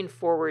I'm looking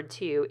forward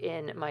to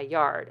in my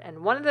yard.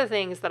 And one of the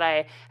things that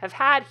I have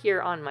had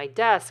here on my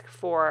desk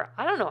for,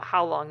 I don't know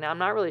how long now, I'm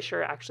not really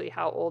sure actually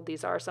how old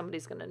these are,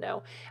 somebody's going to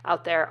know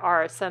out there,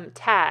 are some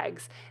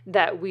tags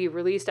that we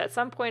released at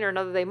some point point or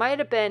another. They might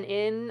have been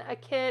in a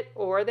kit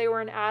or they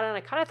were an add-on.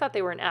 I kind of thought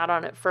they were an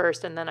add-on at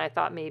first, and then I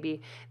thought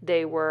maybe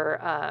they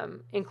were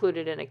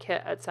included in a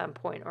kit at some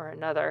point or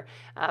another.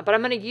 But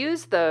I'm going to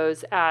use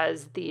those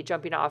as the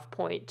jumping off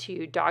point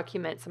to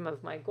document some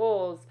of my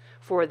goals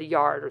for the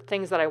yard, or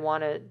things that I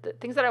want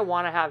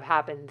to have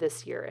happen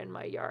this year in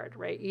my yard,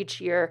 right? Each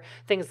year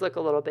things look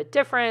a little bit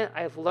different.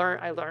 I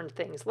learned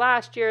things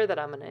last year that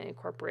I'm going to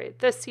incorporate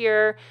this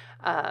year.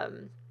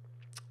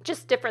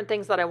 Just different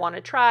things that I want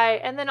to try,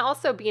 and then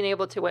also being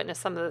able to witness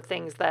some of the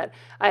things that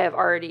I have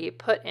already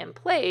put in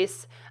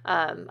place.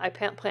 I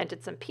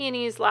planted some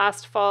peonies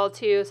last fall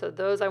too, so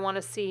those I want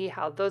to see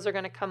how those are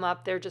going to come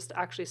up. They're just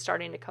actually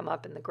starting to come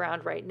up in the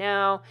ground right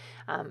now.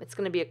 It's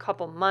going to be a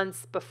couple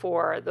months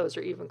before those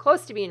are even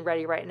close to being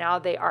ready. Right now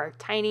they are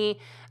tiny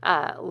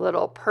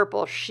little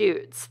purple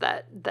shoots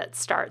that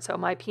start. So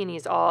my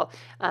peonies all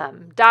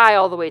die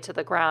all the way to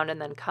the ground and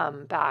then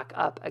come back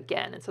up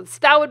again. And so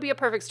that would be a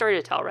perfect story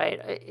to tell,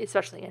 right?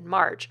 Especially in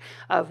March,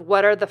 of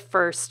what are the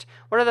first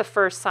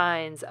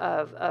signs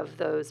of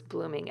those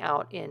blooming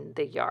out in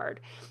the yard.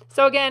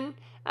 So again,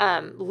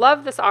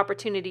 love this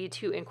opportunity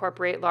to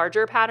incorporate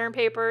larger pattern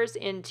papers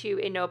into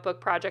a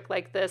notebook project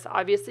like this.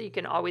 Obviously, you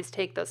can always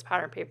take those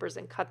pattern papers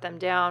and cut them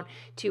down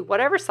to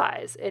whatever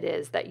size it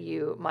is that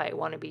you might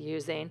want to be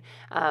using.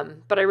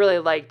 But I really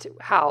liked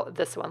how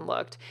this one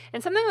looked.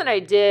 And something that I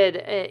did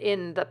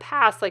in the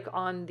past, like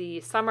on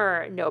the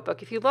summer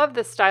notebook, if you love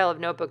this style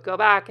of notebook, go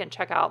back and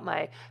check out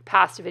my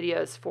past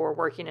videos for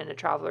working in a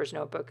traveler's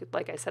notebook.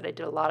 Like I said, I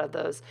did a lot of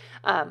those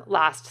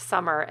last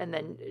summer and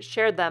then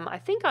shared them, I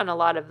think, on a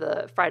lot of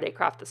the Friday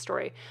Craft the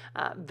Story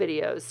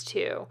videos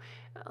too.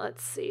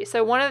 Let's see.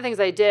 So one of the things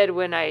I did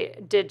when I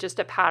did just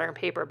a pattern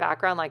paper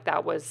background like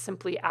that was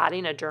simply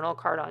adding a journal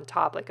card on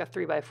top, like a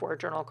 3x4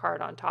 journal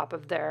card on top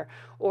of there,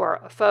 or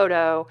a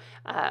photo.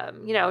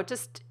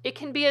 Just it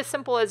can be as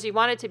simple as you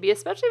want it to be,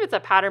 especially if it's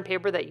a pattern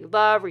paper that you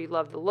love or you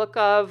love the look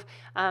of.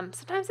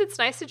 Sometimes it's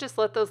nice to just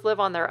let those live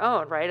on their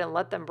own, right? And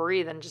let them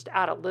breathe and just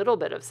add a little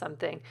bit of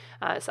something.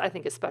 So I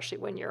think especially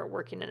when you're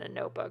working in a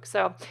notebook.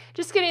 So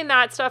just getting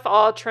that stuff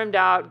all trimmed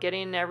out,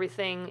 getting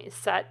everything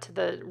set to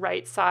the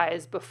right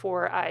size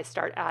before I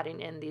start adding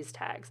in these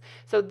tags.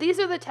 So these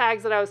are the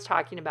tags that I was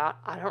talking about.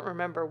 I don't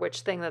remember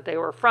which thing that they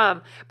were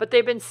from, but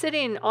they've been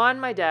sitting on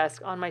my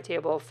desk, on my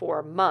table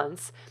for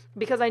months,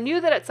 because I knew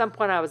that at some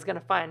point I was going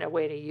to find a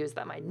way to use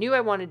them. I knew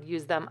I wanted to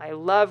use them. I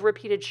love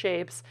repeated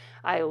shapes.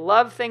 I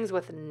love things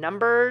with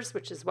numbers,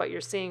 which is what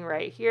you're seeing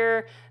right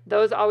here.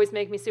 Those always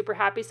make me super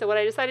happy. So what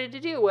I decided to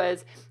do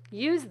was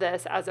use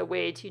this as a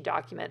way to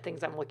document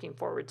things I'm looking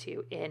forward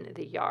to in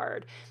the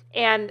yard.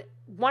 And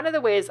one of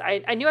the ways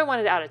I knew I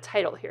wanted to add a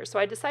title here, so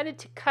I decided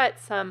to cut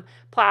some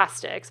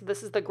plastic. So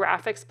this is the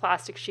graphics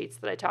plastic sheets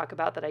that I talk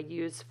about that I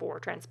use for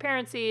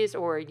transparencies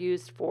or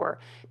used for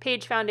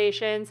page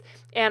foundations.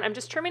 And I'm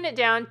just trimming it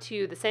down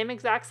to the same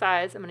exact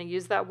size. I'm going to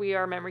use that We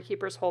Are Memory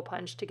Keepers hole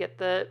punch to get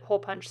the hole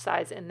punch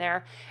size in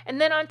there.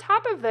 And then on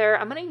top of there,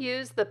 I'm going to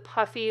use the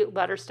puffy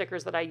letter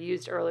stickers that I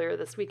used earlier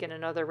this week in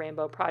another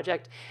rainbow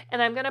project.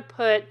 And I'm going to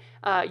put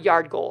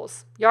yard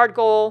goals,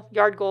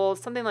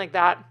 something like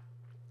that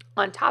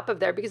on top of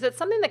there, because it's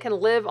something that can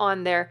live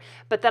on there,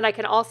 but then I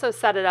can also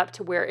set it up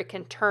to where it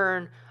can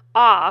turn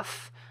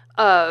off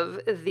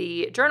of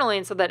the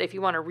journaling so that if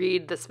you want to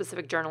read the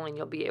specific journaling,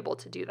 you'll be able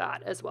to do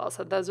that as well.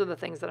 So those are the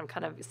things that I'm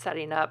kind of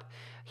setting up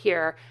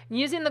here. I'm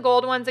using the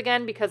gold ones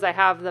again because I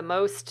have the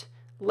most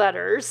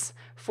letters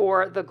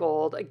for the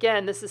gold.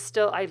 Again, this is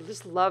still, I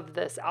just love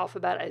this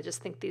alphabet. I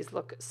just think these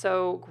look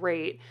so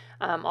great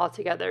all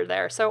together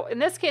there. So in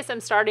this case, I'm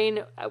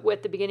starting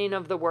with the beginning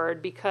of the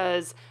word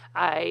because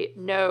I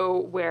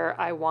know where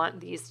I want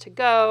these to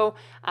go.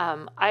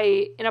 In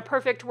a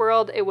perfect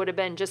world, it would have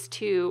been just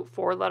 2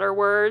 4-letter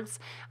words.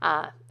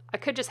 I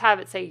could just have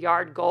it say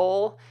yard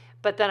goal,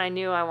 but then I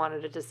knew I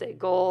wanted it to say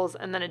goals,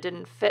 and then it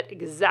didn't fit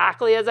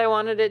exactly as I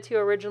wanted it to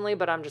originally,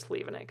 but I'm just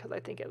leaving it because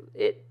I think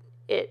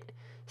it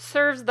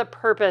serves the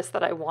purpose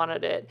that I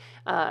wanted it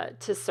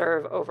to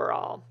serve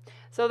overall.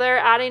 So they're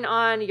adding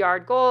on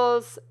yard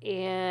goals,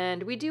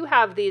 and we do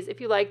have these.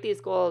 If you like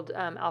these gold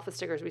alpha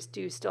stickers, we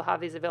do still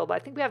have these available. I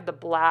think we have the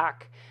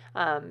black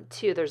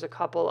too. There's a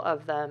couple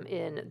of them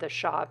in the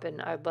shop,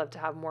 and I'd love to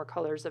have more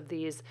colors of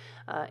these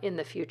in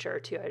the future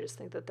too. I just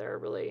think that they're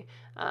really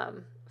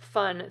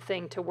fun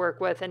thing to work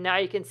with. And now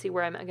you can see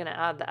where I'm going to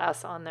add the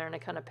S on there, and I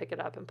kind of pick it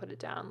up and put it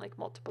down like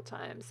multiple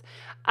times.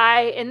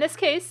 In this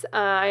case,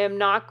 I am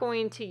not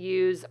going to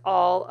use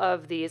all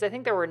of these. I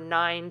think there were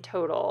 9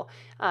 total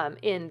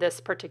in this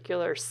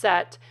particular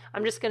set.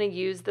 I'm just going to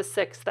use the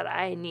 6 that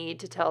I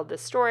need to tell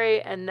this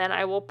story, and then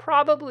I will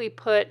probably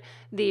put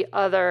the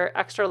other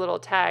extra little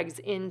tags tags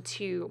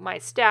into my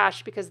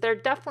stash because they're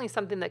definitely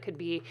something that could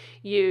be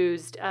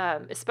used.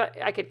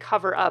 I could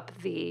cover up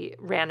the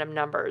random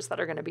numbers that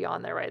are going to be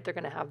on there, right? They're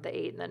going to have the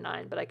 8 and the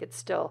 9, but I could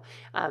still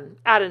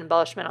add an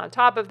embellishment on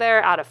top of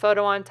there, add a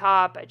photo on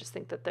top. I just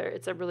think that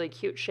it's a really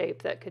cute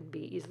shape that could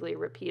be easily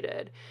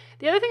repeated.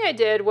 The other thing I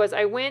did was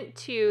I went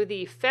to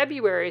the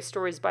February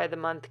Stories by the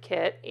Month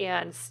kit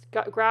and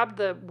grabbed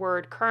the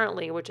word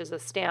currently, which is a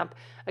stamp,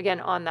 again,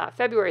 on that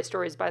February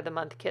Stories by the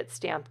Month kit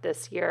stamp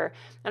this year.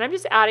 And I'm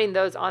just adding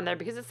those on there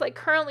because it's like,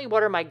 currently,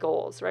 what are my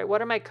goals, right?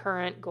 What are my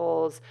current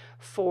goals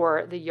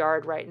for the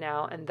yard right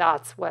now? And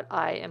that's what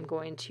I am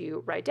going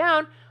to write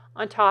down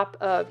on top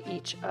of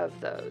each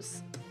of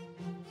those.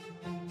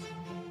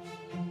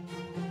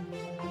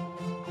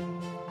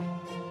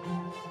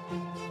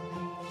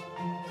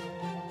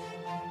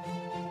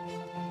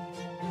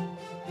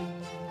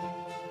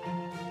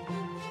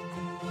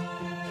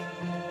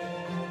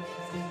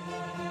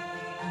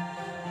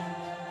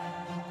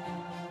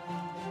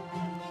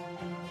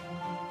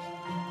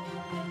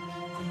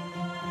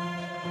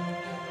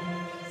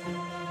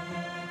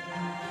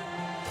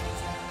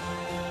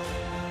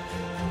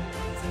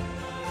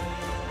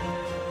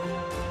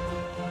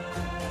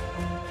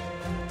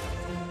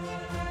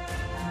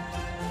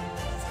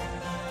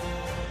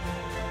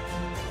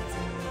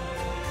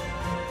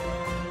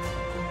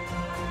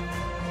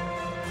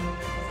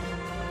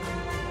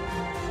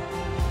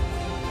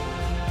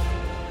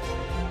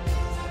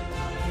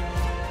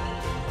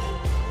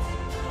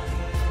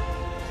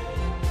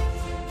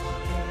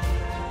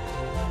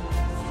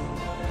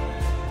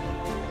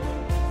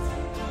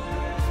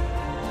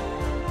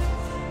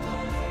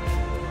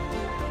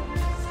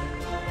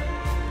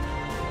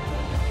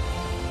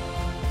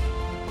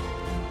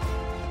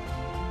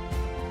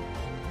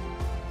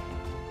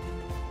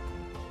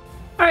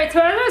 All right, so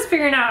as I was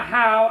figuring out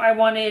how I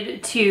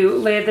wanted to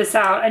lay this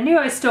out, I knew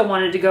I still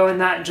wanted to go in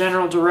that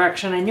general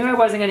direction. I knew I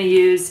wasn't going to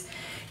use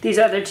these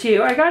other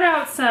two. I got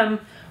out some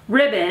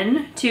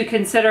ribbon to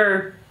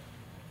consider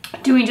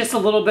doing just a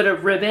little bit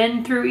of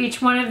ribbon through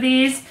each one of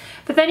these.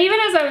 But then even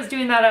as I was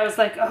doing that, I was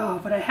like, oh,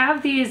 but I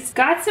have these,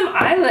 got some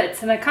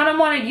eyelets and I kind of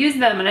want to use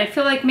them. And I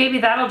feel like maybe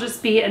that'll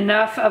just be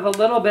enough of a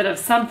little bit of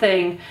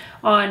something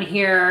on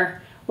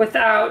here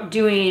without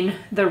doing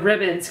the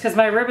ribbons, because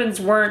my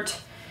ribbons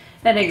weren't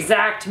an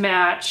exact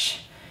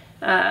match.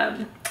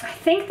 I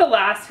think the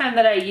last time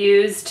that I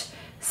used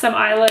some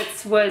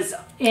eyelets was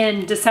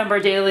in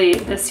December Daily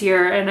this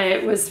year, and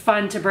it was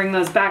fun to bring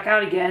those back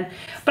out again.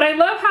 But I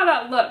love how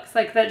that looks.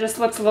 Like, that just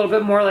looks a little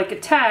bit more like a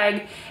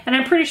tag, and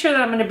I'm pretty sure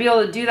that I'm going to be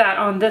able to do that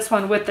on this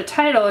one with the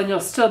title, and you'll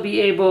still be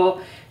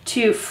able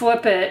to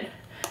flip it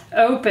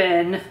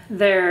open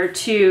there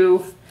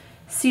to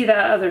see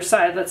that other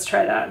side. Let's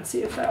try that and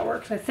see if that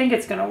works. I think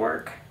it's going to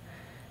work.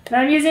 And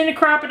I'm using a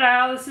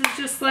crocodile. This is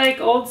just like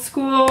old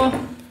school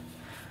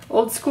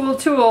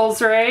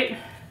tools, right?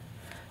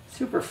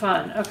 Super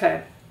fun.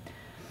 Okay.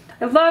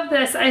 I love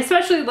this. I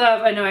especially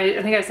love, I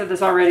think I said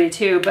this already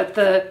too, but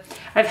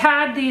I've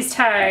had these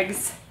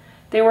tags.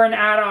 They were an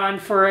add-on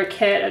for a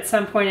kit at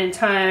some point in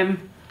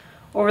time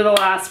over the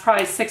last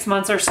probably 6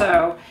 months or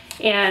so.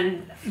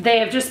 And they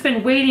have just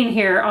been waiting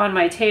here on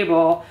my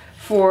table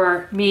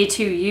for me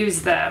to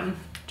use them.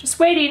 Just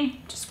waiting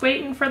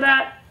for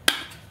that,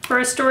 for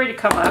a story to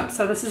come up.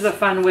 So this is a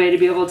fun way to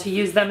be able to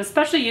use them,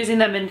 especially using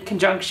them in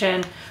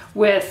conjunction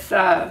with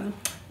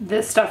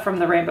this stuff from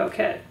the Rainbow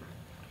Kit.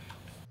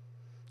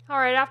 All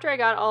right, after I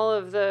got all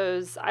of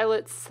those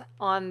eyelets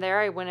on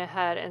there, I went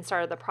ahead and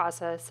started the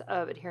process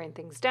of adhering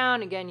things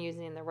down, again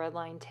using the red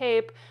line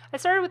tape. I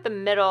started with the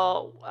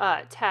middle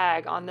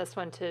tag on this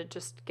one to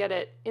just get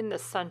it in the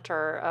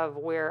center of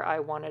where I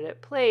wanted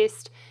it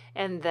placed,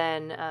 and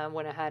then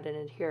went ahead and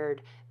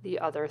adhered the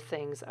other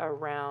things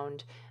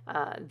around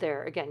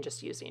there, again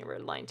just using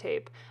red line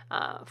tape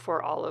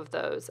for all of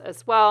those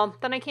as well.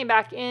 Then I came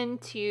back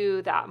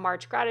into that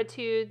March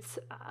Gratitudes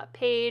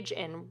page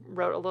and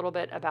wrote a little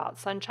bit about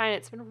sunshine.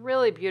 It's been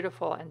really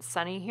beautiful and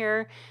sunny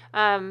here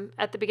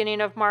at the beginning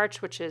of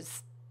March, which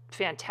is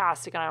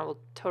fantastic, and I will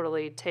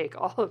totally take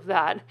all of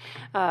that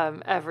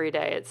every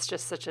day. It's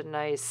just such a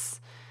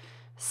nice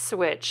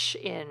switch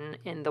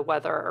in the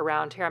weather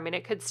around here. I mean,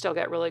 it could still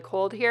get really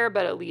cold here,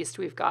 but at least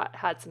we've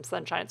had some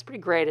sunshine. It's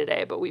pretty gray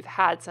today, but we've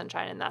had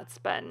sunshine, and that's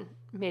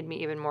made me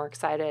even more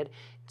excited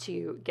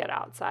to get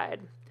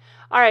outside.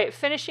 All right,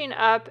 finishing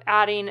up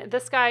adding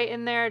this guy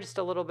in there, just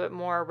a little bit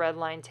more red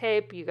line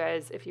tape. You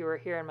guys, if you were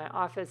here in my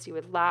office, you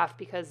would laugh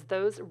because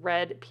those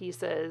red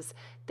pieces,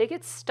 they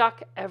get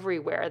stuck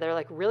everywhere. They're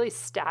like really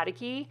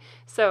staticky.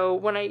 So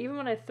even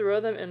when I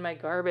throw them in my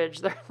garbage,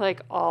 they're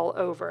like all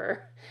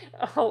over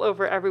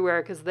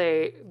everywhere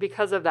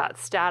because of that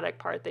static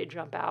part, they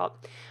jump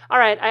out. All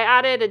right, I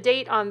added a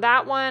date on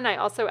that one. I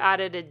also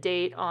added a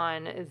date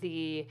on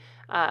the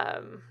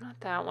not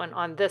that one,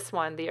 on this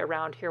one, the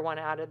around here one,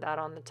 added that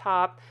on the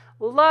top.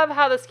 Love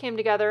how this came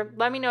together.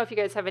 Let me know if you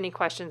guys have any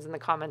questions in the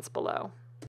comments below.